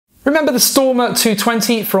Remember the Stormer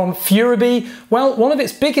 220 from FuriBee? Well, one of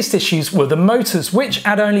its biggest issues were the motors, which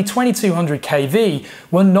at only 2200 kV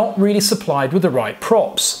were not really supplied with the right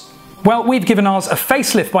props. Well, we've given ours a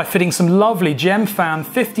facelift by fitting some lovely GemFan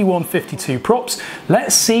 5152 props.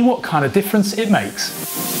 Let's see what kind of difference it makes.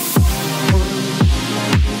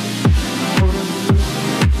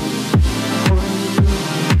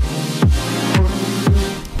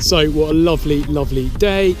 So what a lovely, lovely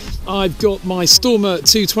day. I've got my Stormer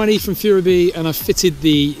 220 from FuriBee and I've fitted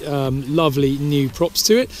the lovely new props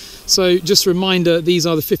to it. So just a reminder, these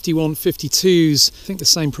are the 5152s, I think the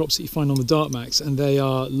same props that you find on the Dartmax, and they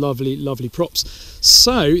are lovely, lovely props.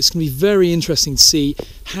 So it's going to be very interesting to see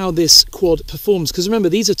how this quad performs, because remember,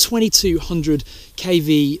 these are 2200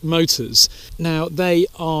 kV motors. Now they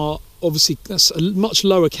are obviously, that's a much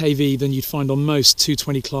lower kV than you'd find on most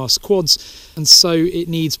 220 class quads, and so it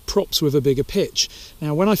needs props with a bigger pitch.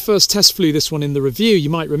 Now when I first test flew this one in the review, you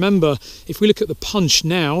might remember, if we look at the punch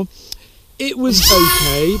now, it was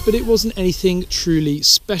okay, but it wasn't anything truly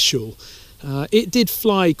special. It did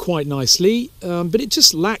fly quite nicely, but it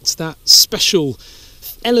just lacked that special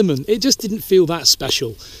element. It just didn't feel that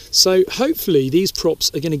special. So hopefully these props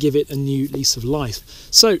are going to give it a new lease of life.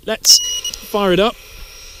 So let's fire it up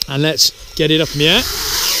and let's get it up in the air.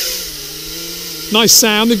 Nice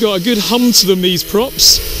sound, they've got a good hum to them, these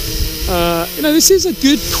props. You know, this is a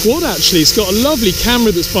good quad actually. It's got a lovely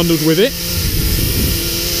camera that's bundled with it.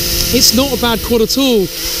 It's not a bad quad at all.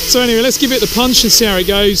 So anyway, let's give it the punch and see how it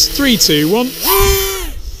goes. 3, 2, 1.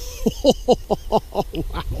 Wow.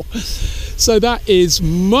 So that is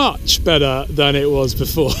much better than it was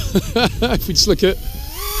before. If we just look at,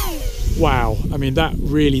 wow, I mean, that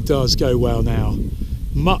really does go well now.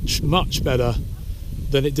 Much, much better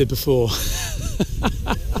than it did before.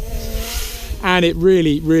 And it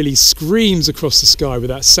really, really screams across the sky with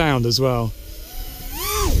that sound as well.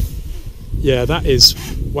 Yeah, that is,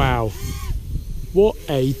 wow, what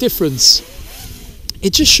a difference.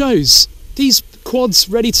 It just shows these quads,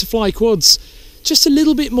 ready to fly quads, just a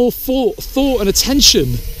little bit more thought and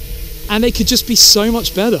attention, and they could just be so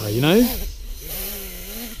much better, you know.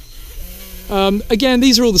 Again,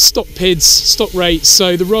 these are all the stock PIDs, stock rates,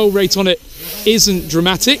 so the roll rate on it isn't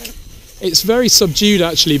dramatic. It's very subdued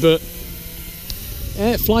actually, but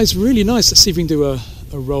yeah, it flies really nice. Let's see if we can do a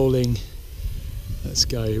rolling. Let's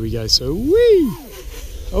go, here we go. So, whee!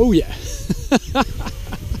 Oh yeah.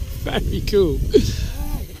 Very cool.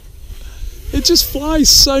 It just flies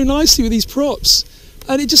so nicely with these props.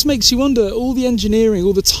 And it just makes you wonder, all the engineering,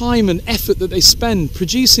 all the time and effort that they spend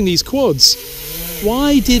producing these quads,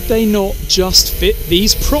 why did they not just fit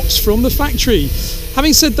these props from the factory?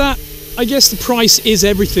 Having said that, I guess the price is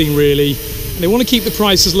everything really. And they want to keep the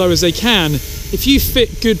price as low as they can. If you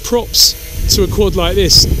fit good props to a quad like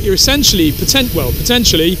this, you're essentially,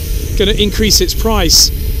 potentially going to increase its price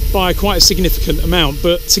by quite a significant amount.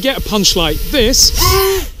 But to get a punch like this,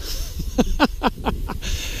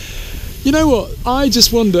 you know what, I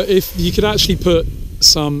just wonder if you could actually put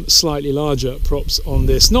some slightly larger props on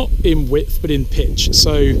this, not in width but in pitch.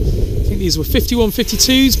 So I think these were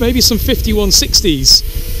 5152s, maybe some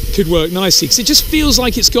 5160s could work nicely, because it just feels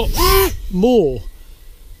like it's got more.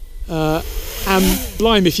 And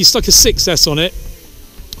blimey, if you stuck a 6S on it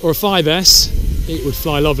or a 5S, it would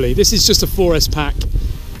fly lovely. This is just a 4S pack,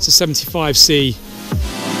 it's a 75C.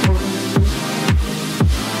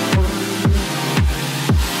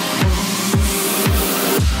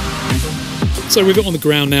 So we've got on the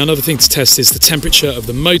ground now. Another thing to test is the temperature of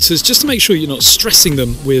the motors, just to make sure you're not stressing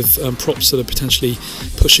them with props that are potentially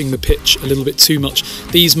pushing the pitch a little bit too much.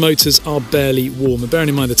 These motors are barely warm, and bearing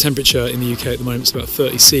in mind the temperature in the UK at the moment is about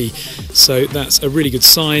 30°, so that's a really good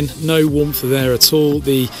sign. No warmth there at all.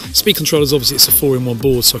 The speed controllers, obviously it's a 4-in-1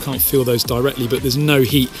 board, so I can't feel those directly, but there's no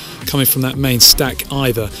heat coming from that main stack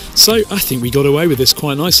either. So I think we got away with this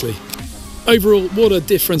quite nicely. Overall, what a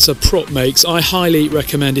difference a prop makes. I highly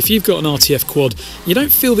recommend, if you've got an RTF quad, you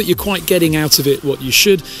don't feel that you're quite getting out of it what you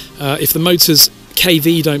should. If the motors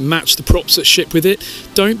KV don't match the props that ship with it,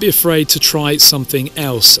 don't be afraid to try something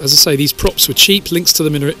else. As I say, these props were cheap, links to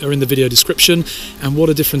them are in the video description, and what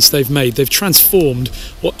a difference they've made. They've transformed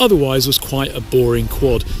what otherwise was quite a boring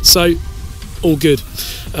quad. So, all good.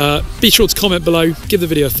 Be sure to comment below, give the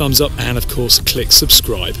video a thumbs up, and of course click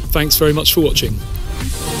subscribe. Thanks very much for watching.